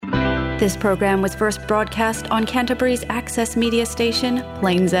This program was first broadcast on Canterbury's access media station,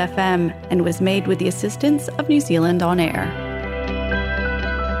 Plains FM, and was made with the assistance of New Zealand On Air.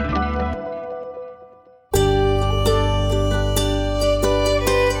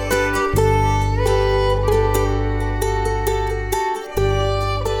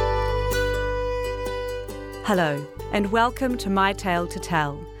 Hello, and welcome to My Tale to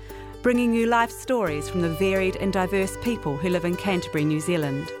Tell, bringing you life stories from the varied and diverse people who live in Canterbury, New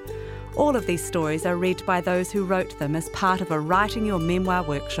Zealand. All of these stories are read by those who wrote them as part of a Writing Your Memoir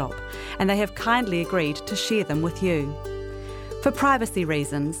workshop, and they have kindly agreed to share them with you. For privacy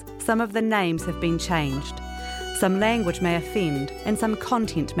reasons, some of the names have been changed. Some language may offend, and some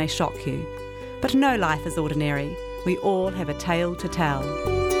content may shock you. But no life is ordinary. We all have a tale to tell.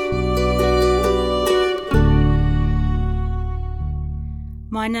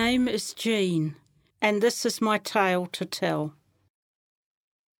 My name is Jean, and this is my tale to tell.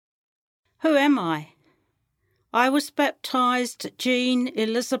 Who am I? I was baptised Jean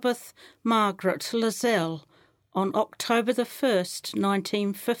Elizabeth Margaret Lizelle on October the 1st,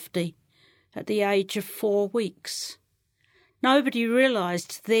 1950, at the age of 4 weeks. Nobody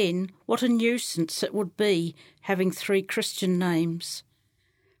realised then what a nuisance it would be having 3 Christian names.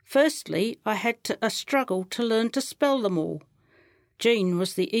 Firstly, I had a struggle to learn to spell them all. Jean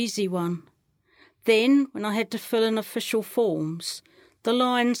was the easy one. Then, when I had to fill in official forms, the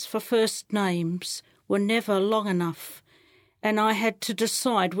lines for first names were never long enough, and I had to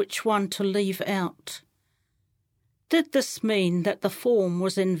decide which one to leave out. Did this mean that the form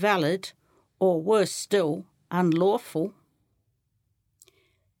was invalid, or worse still, unlawful?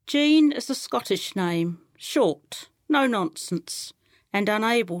 Jean is a Scottish name, short, no nonsense, and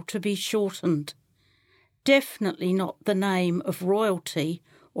unable to be shortened. Definitely not the name of royalty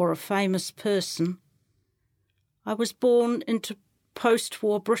or a famous person. I was born into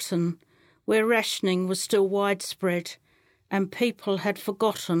post-war Britain, where rationing was still widespread and people had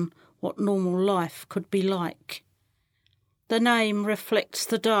forgotten what normal life could be like. The name reflects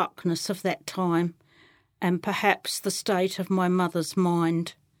the darkness of that time and perhaps the state of my mother's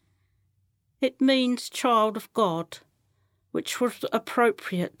mind. It means child of God, which was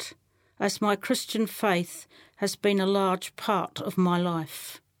appropriate, as my Christian faith has been a large part of my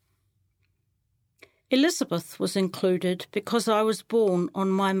life. Elizabeth was included because I was born on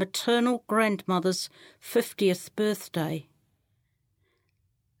my maternal grandmother's 50th birthday.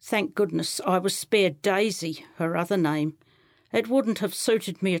 Thank goodness I was spared Daisy, her other name. It wouldn't have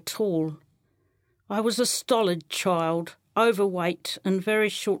suited me at all. I was a stolid child, overweight and very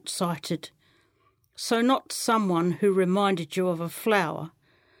short-sighted, so not someone who reminded you of a flower,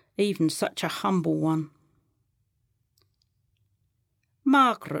 even such a humble one.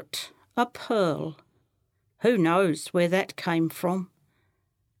 Margaret, a pearl. Who knows where that came from?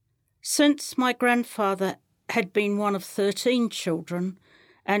 Since my grandfather had been one of 13 children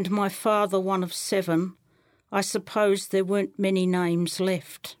and my father one of 7, I suppose there weren't many names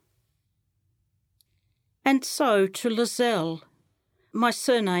left. And so to Lizelle, my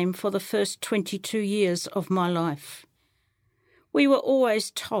surname for the first 22 years of my life. We were always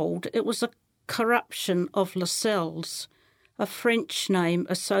told it was a corruption of Lascelles, a French name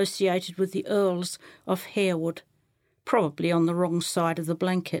associated with the Earls of Harewood, probably on the wrong side of the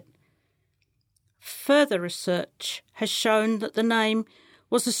blanket. Further research has shown that the name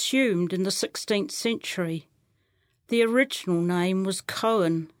was assumed in the 16th century. The original name was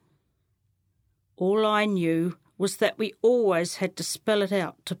Cohen. All I knew was that we always had to spell it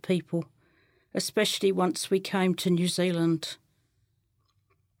out to people, especially once we came to New Zealand.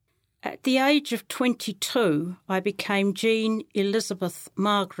 At the age of 22, I became Jean Elizabeth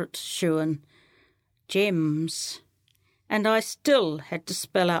Margaret Shewan, Gems, and I still had to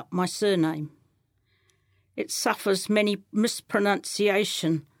spell out my surname. It suffers many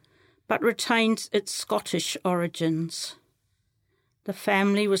mispronunciation, but retains its Scottish origins. The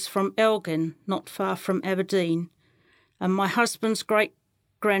family was from Elgin, not far from Aberdeen, and my husband's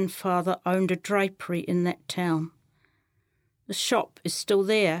great-grandfather owned a drapery in that town. The shop is still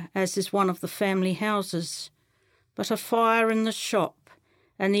there, as is one of the family houses, but a fire in the shop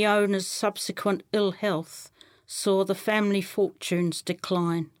and the owner's subsequent ill health saw the family fortunes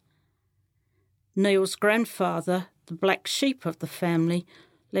decline. Neil's grandfather, the black sheep of the family,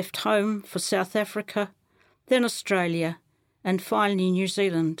 left home for South Africa, then Australia, and finally New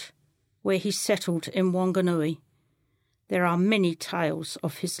Zealand, where he settled in Wanganui. There are many tales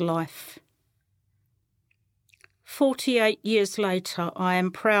of his life. 48 years later, I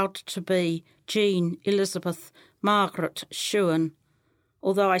am proud to be Jean Elizabeth Margaret Shewan,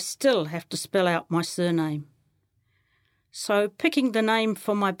 although I still have to spell out my surname. So picking the name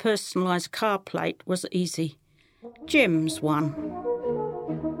for my personalised car plate was easy. Gems won.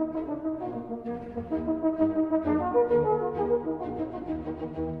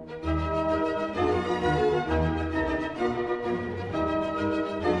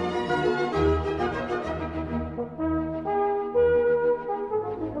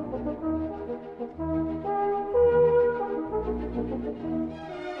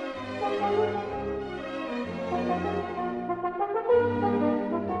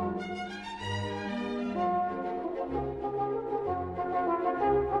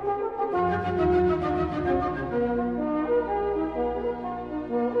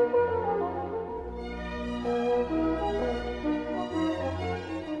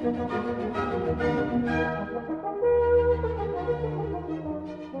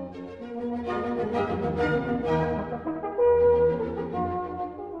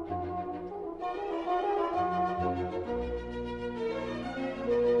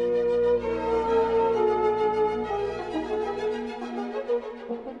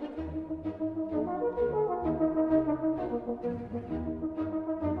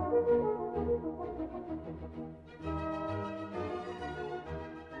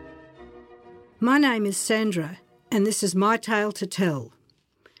 My name is Sandra, and this is my tale to tell.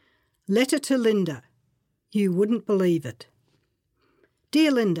 Letter to Linda. You wouldn't believe it.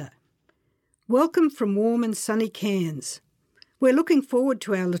 Dear Linda, welcome from warm and sunny Cairns. We're looking forward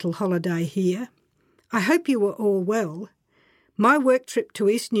to our little holiday here. I hope you were all well. My work trip to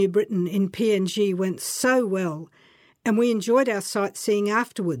East New Britain in PNG went so well, and we enjoyed our sightseeing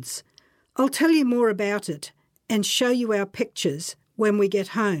afterwards. I'll tell you more about it and show you our pictures when we get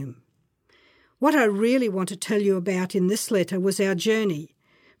home. What I really want to tell you about in this letter was our journey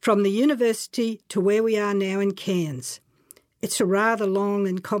from the university to where we are now in Cairns. It's a rather long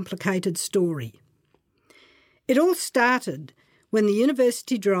and complicated story. It all started when the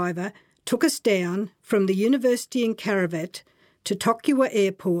university driver took us down from the university in Caravat to Tokua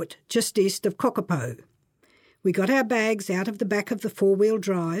Airport just east of Kokopo. We got our bags out of the back of the four-wheel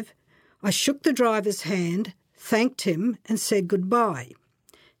drive. I shook the driver's hand, thanked him and said goodbye.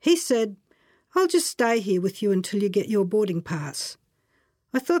 He said, "I'll just stay here with you until you get your boarding pass."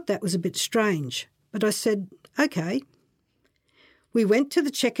 I thought that was a bit strange, but I said, "OK." We went to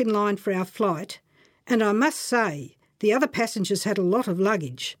the check-in line for our flight, and I must say the other passengers had a lot of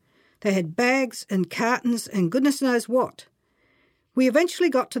luggage. They had bags and cartons and goodness knows what. We eventually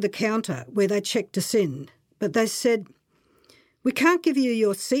got to the counter where they checked us in, but they said, "We can't give you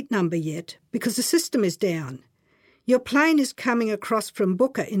your seat number yet because the system is down. Your plane is coming across from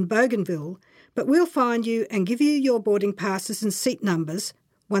Booker in Bougainville, but we'll find you and give you your boarding passes and seat numbers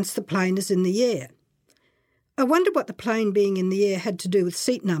once the plane is in the air." I wondered what the plane being in the air had to do with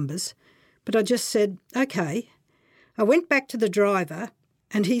seat numbers, but I just said, "OK." I went back to the driver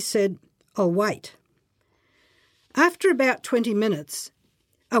and he said, "I'll wait." After about 20 minutes,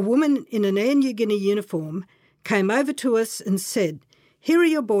 a woman in an Air New Guinea uniform came over to us and said, "Here are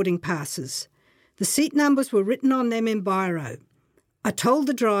your boarding passes." The seat numbers were written on them in biro. I told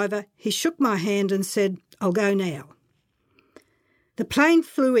the driver, he shook my hand and said, "I'll go now." The plane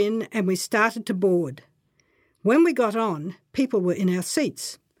flew in and we started to board. When we got on, people were in our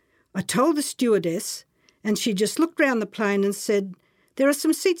seats. I told the stewardess and she just looked round the plane and said, "There are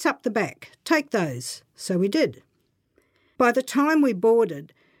some seats up the back, take those." So we did. By the time we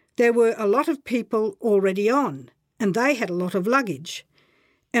boarded, there were a lot of people already on and they had a lot of luggage.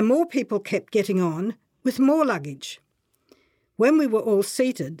 And more people kept getting on with more luggage. When we were all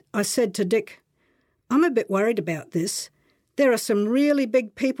seated, I said to Dick, "I'm a bit worried about this. There are some really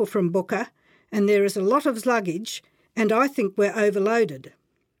big people from Booker and there is a lot of luggage and I think we're overloaded."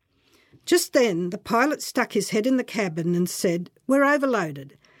 Just then, the pilot stuck his head in the cabin and said, "We're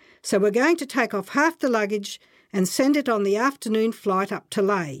overloaded, so we're going to take off half the luggage and send it on the afternoon flight up to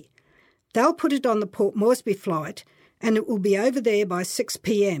Lae. They'll put it on the Port Moresby flight and it will be over there by 6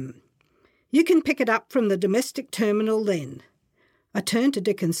 p.m. You can pick it up from the domestic terminal then." I turned to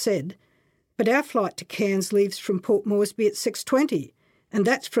Dick and said, "But our flight to Cairns leaves from Port Moresby at 6:20, and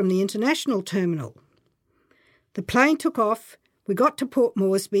that's from the international terminal." The plane took off, we got to Port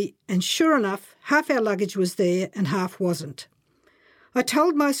Moresby, and sure enough, half our luggage was there and half wasn't. I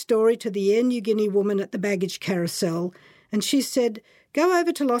told my story to the Air New Guinea woman at the baggage carousel, and she said, "Go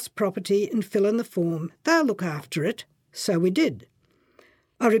over to Lost Property and fill in the form. They'll look after it." So we did.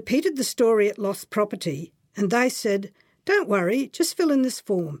 I repeated the story at Lost Property, and they said, "Don't worry, just fill in this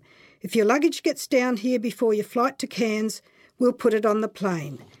form. If your luggage gets down here before your flight to Cairns, we'll put it on the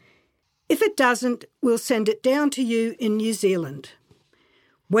plane. If it doesn't, we'll send it down to you in New Zealand."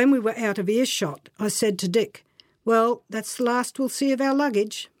 When we were out of earshot, I said to Dick, Well, that's the last we'll see of our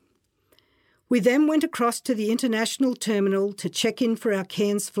luggage. We then went across to the international terminal to check in for our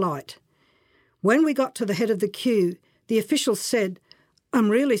Cairns flight. When we got to the head of the queue, the official said, "I'm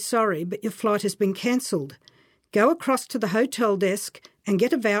really sorry, but your flight has been cancelled. Go across to the hotel desk and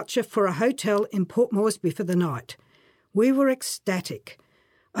get a voucher for a hotel in Port Moresby for the night." We were ecstatic.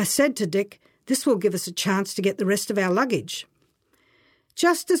 I said to Dick, "This will give us a chance to get the rest of our luggage."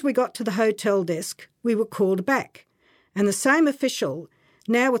 Just as we got to the hotel desk, we were called back, and the same official,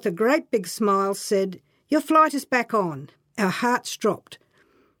 now with a great big smile, said, "Your flight is back on." Our hearts dropped,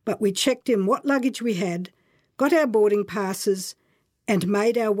 but we checked in what luggage we had, got our boarding passes, and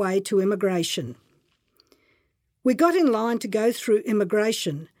made our way to immigration. We got in line to go through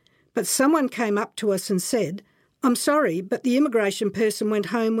immigration, but someone came up to us and said, "I'm sorry, but the immigration person went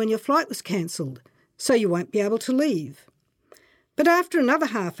home when your flight was cancelled, so you won't be able to leave." But after another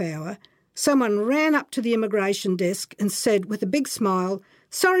half hour, someone ran up to the immigration desk and said with a big smile,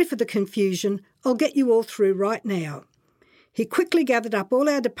 "Sorry for the confusion, I'll get you all through right now." He quickly gathered up all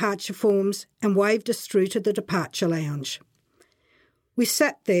our departure forms and waved us through to the departure lounge. We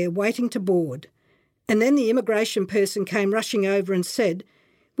sat there waiting to board, and then the immigration person came rushing over and said,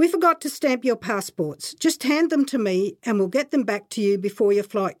 "We forgot to stamp your passports. Just hand them to me and we'll get them back to you before your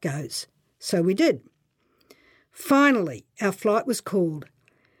flight goes." So we did. Finally, our flight was called.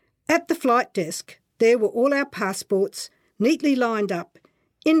 At the flight desk, there were all our passports, neatly lined up,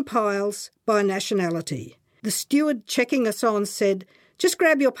 in piles by nationality. The steward checking us on said, "Just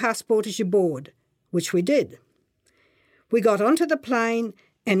grab your passport as you board," which we did. We got onto the plane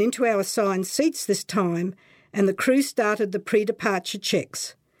and into our assigned seats this time, and the crew started the pre-departure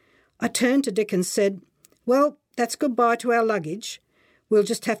checks. I turned to Dick and said, "Well, that's goodbye to our luggage. We'll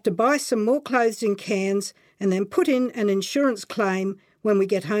just have to buy some more clothes in Cairns and then put in an insurance claim when we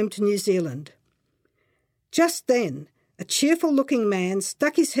get home to New Zealand." Just then, a cheerful-looking man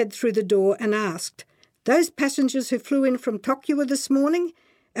stuck his head through the door and asked, "Those passengers who flew in from Tokyo this morning?"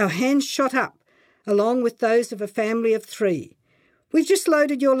 Our hands shot up, along with those of a family of 3. "We've just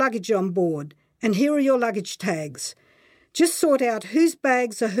loaded your luggage on board, and here are your luggage tags. Just sort out whose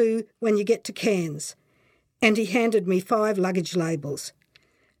bags are who when you get to Cairns." And he handed me 5 luggage labels.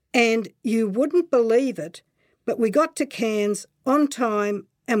 And you wouldn't believe it, but we got to Cairns on time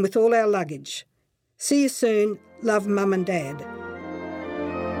and with all our luggage. See you soon. Love, Mum and Dad.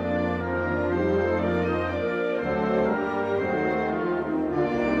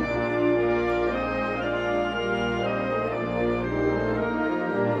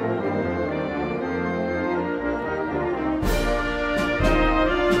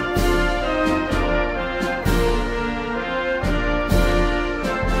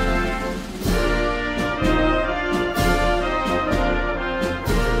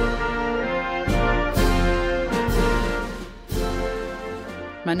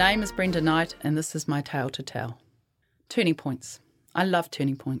 My name is Brenda Knight, and this is my tale to tell. Turning points. I love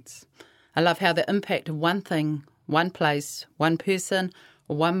turning points. I love how the impact of one thing, one place, one person,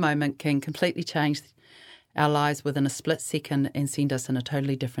 or one moment can completely change our lives within a split second and send us in a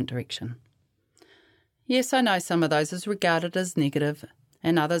totally different direction. Yes, I know some of those is regarded as negative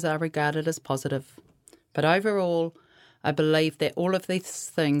and others are regarded as positive. But overall, I believe that all of these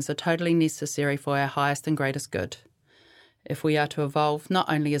things are totally necessary for our highest and greatest good, if we are to evolve not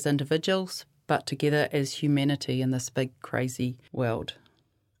only as individuals, but together as humanity in this big, crazy world.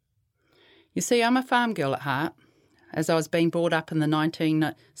 You see, I'm a farm girl at heart. As I was being brought up in the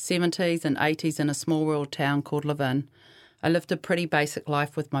 1970s and 80s in a small rural town called Levin, I lived a pretty basic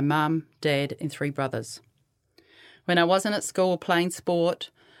life with my mum, dad and 3 brothers. When I wasn't at school or playing sport,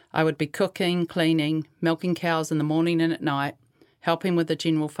 I would be cooking, cleaning, milking cows in the morning and at night, helping with the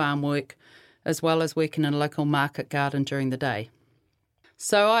general farm work, as well as working in a local market garden during the day.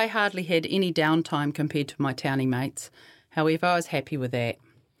 So I hardly had any downtime compared to my townie mates. However, I was happy with that.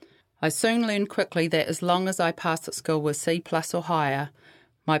 I soon learned quickly that as long as I passed at school with C+ or higher,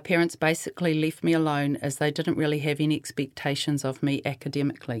 my parents basically left me alone as they didn't really have any expectations of me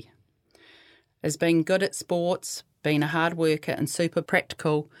academically. As being good at sports, being a hard worker and super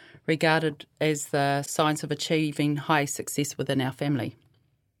practical, regarded as the signs of achieving high success within our family.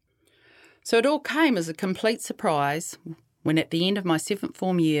 So it all came as a complete surprise when at the end of my 7th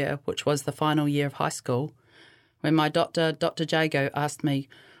form year, which was the final year of high school, when my doctor, Dr. Jago, asked me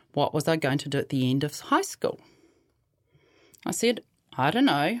what was I going to do at the end of high school. I said, I don't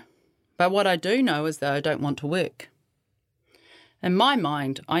know, but what I do know is that I don't want to work. In my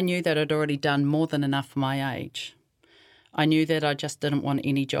mind, I knew that I'd already done more than enough for my age. I knew that I just didn't want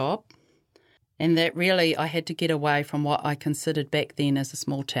any job, and that really I had to get away from what I considered back then as a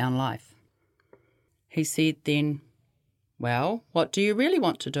small town life. He said then, "Well, what do you really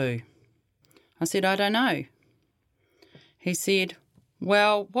want to do?" I said, "I don't know." He said,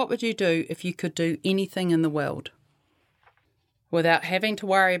 "Well, what would you do if you could do anything in the world without having to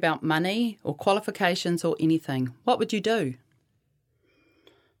worry about money or qualifications or anything? What would you do?"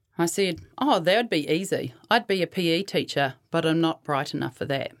 I said, "Oh, that would be easy. I'd be a PE teacher, but I'm not bright enough for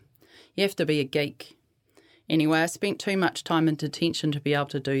that. You have to be a geek." Anyway, I spent too much time in detention to be able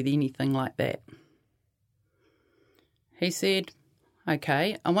to do anything like that. He said,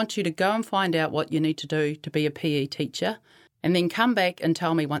 "Okay, I want you to go and find out what you need to do to be a PE teacher, and then come back and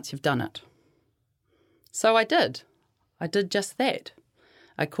tell me once you've done it." So I did. I did just that.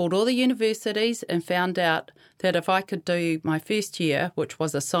 I called all the universities and found out that if I could do my first year, which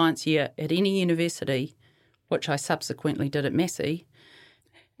was a science year at any university, which I subsequently did at Massey,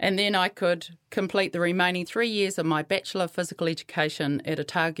 and then I could complete the remaining 3 years of my Bachelor of Physical Education at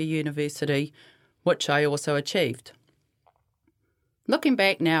Otago University, which I also achieved. Looking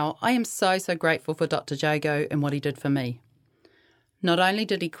back now, I am so grateful for Dr. Jago and what he did for me. Not only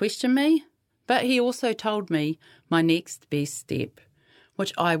did he question me, but he also told me my next best step,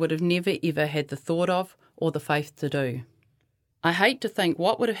 which I would have never ever had the thought of or the faith to do. I hate to think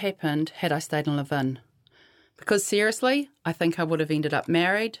what would have happened had I stayed in live-in, because seriously, I think I would have ended up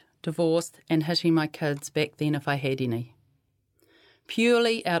married, divorced and hitting my kids back then if I had any.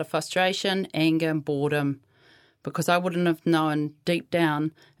 Purely out of frustration, anger and boredom, because I wouldn't have known deep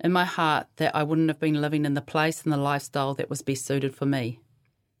down in my heart that I wouldn't have been living in the place and the lifestyle that was best suited for me.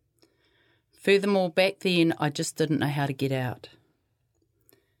 Furthermore, back then, I just didn't know how to get out.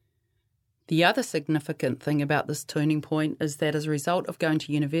 The other significant thing about this turning point is that as a result of going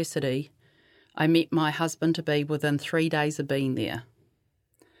to university, I met my husband-to-be within 3 days of being there.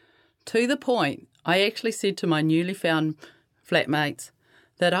 To the point, I actually said to my newly found flatmates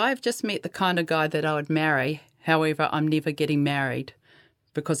that I've just met the kind of guy that I would marry. However, I'm never getting married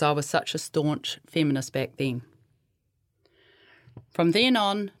because I was such a staunch feminist back then. From then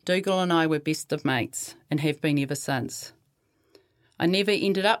on, Dougal and I were best of mates and have been ever since. I never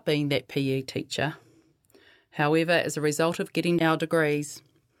ended up being that PE teacher. However, as a result of getting our degrees,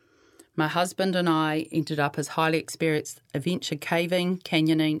 my husband and I ended up as highly experienced adventure caving,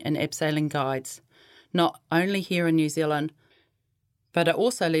 canyoning and abseiling guides, not only here in New Zealand, but it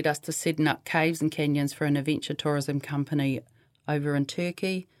also led us to setting up caves and canyons for an adventure tourism company over in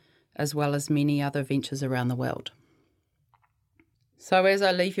Turkey, as well as many other ventures around the world. So as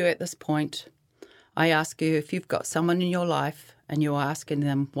I leave you at this point, I ask you, if you've got someone in your life and you're asking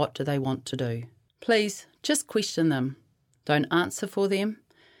them what do they want to do, please just question them. Don't answer for them,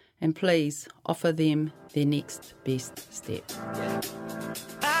 and please offer them their next best step.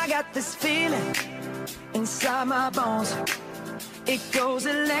 I got this feeling inside my bones. It goes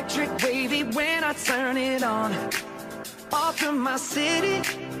electric wavy when I turn it on. Off from my city,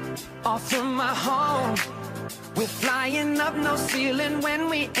 off from my home. We're flying up no ceiling when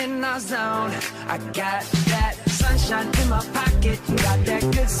we in our zone. I got that sunshine in my pocket, got that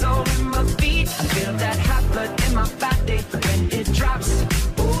good soul in my feet. I feel that hot blood in my body when it drops.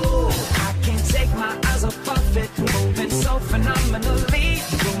 Ooh, I can't take my eyes off it, moving so phenomenally.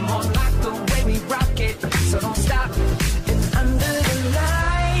 Come on, like the way we rock it, so don't stop. And under the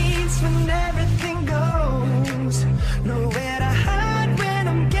lights when everything goes, nowhere to hide when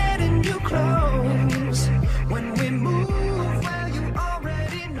I'm getting you close. When we move, well, you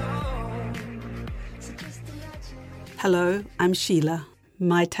already know. So just imagine. Hello, I'm Sheila.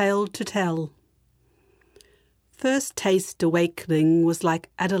 My tale to tell. First taste awakening was like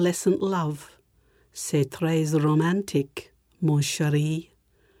adolescent love. C'est très romantique, mon chéri.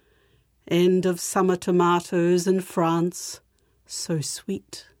 End of summer tomatoes in France, so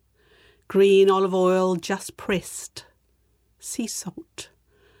sweet. Green olive oil just pressed. Sea salt.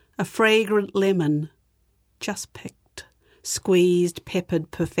 A fragrant lemon, just picked. Squeezed, peppered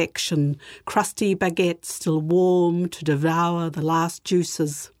perfection. Crusty baguette still warm to devour the last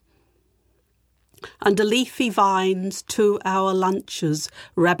juices. Under leafy vines, 2-hour lunches,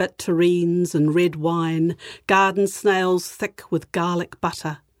 rabbit terrines and red wine, garden snails thick with garlic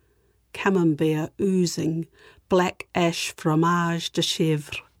butter, camembert oozing, black ash fromage de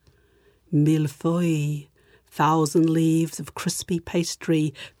chèvre, millefeuille, 1,000 leaves of crispy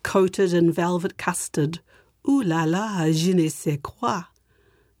pastry coated in velvet custard, ooh la la, je ne sais quoi,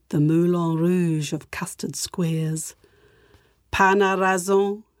 the moulin rouge of custard squares, pain à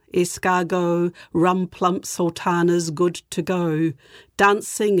raisin, escargot, rum plump sultanas good to go,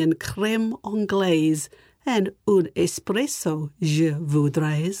 dancing in crème anglaise and un espresso, je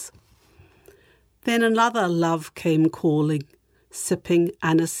voudrais. Then another love came calling, sipping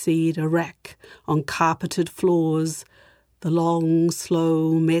aniseed Iraq on carpeted floors, the long,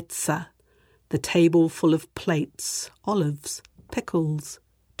 slow mezza, the table full of plates, olives, pickles,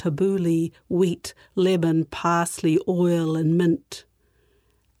 tabbouleh, wheat, lemon, parsley, oil and mint.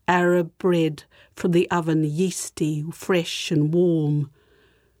 Arab bread from the oven, yeasty, fresh and warm,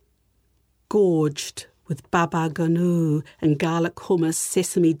 gorged with baba ganoush and garlic hummus,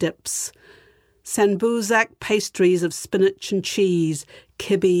 sesame dips, sanbuzak pastries of spinach and cheese,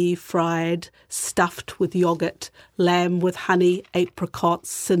 kibbe fried, stuffed with yoghurt, lamb with honey, apricots,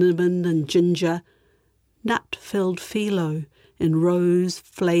 cinnamon and ginger, nut-filled phyllo in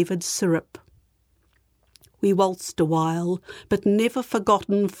rose-flavoured syrup. We waltzed a while, but never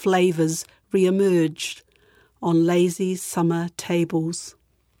forgotten flavours re-emerged on lazy summer tables.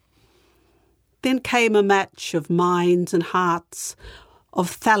 Then came a match of minds and hearts,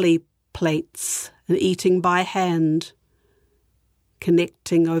 of thali plates and eating by hand,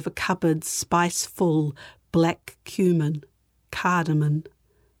 connecting over cupboards spice-full, black cumin, cardamom,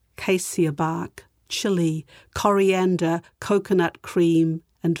 cassia bark, chilli, coriander, coconut cream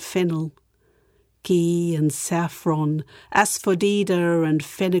and fennel, ghee and saffron, asafoetida and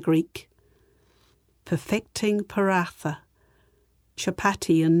fenugreek, perfecting paratha,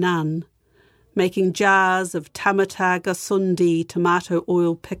 chapati and naan, making jars of tomato gasundi tomato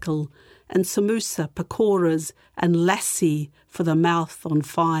oil pickle and samosa, pakoras and lassi for the mouth on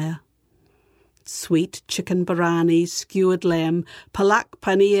fire. Sweet chicken biryani, skewered lamb, palak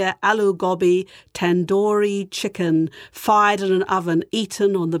paneer, aloo gobi, tandoori chicken, fried in an oven,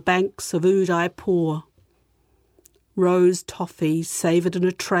 eaten on the banks of Udaipur. Rose toffee savoured in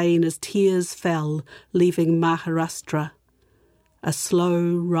a train as tears fell, leaving Maharashtra. A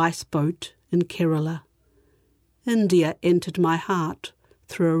slow rice boat in Kerala. India entered my heart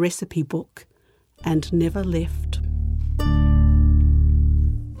through a recipe book and never left.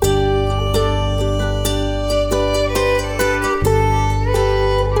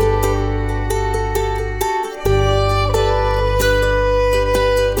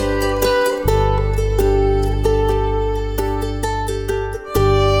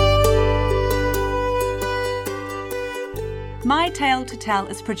 My Tale to Tell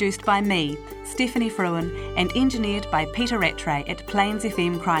is produced by me, Stephanie Fruin, and engineered by Peter Rattray at Plains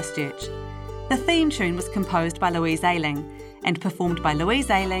FM Christchurch. The theme tune was composed by Louise Ayling and performed by Louise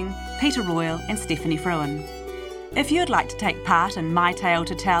Ayling, Peter Royal and Stephanie Fruin. If you'd like to take part in My Tale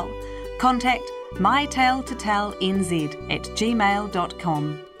to Tell, contact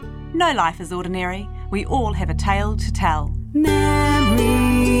mytale2tellnz@gmail.com. No life is ordinary. We all have a tale to tell. Memories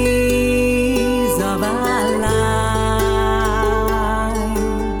of our lives.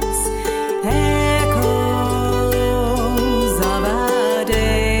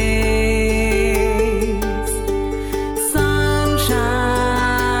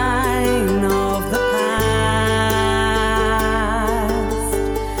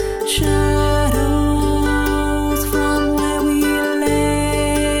 Shine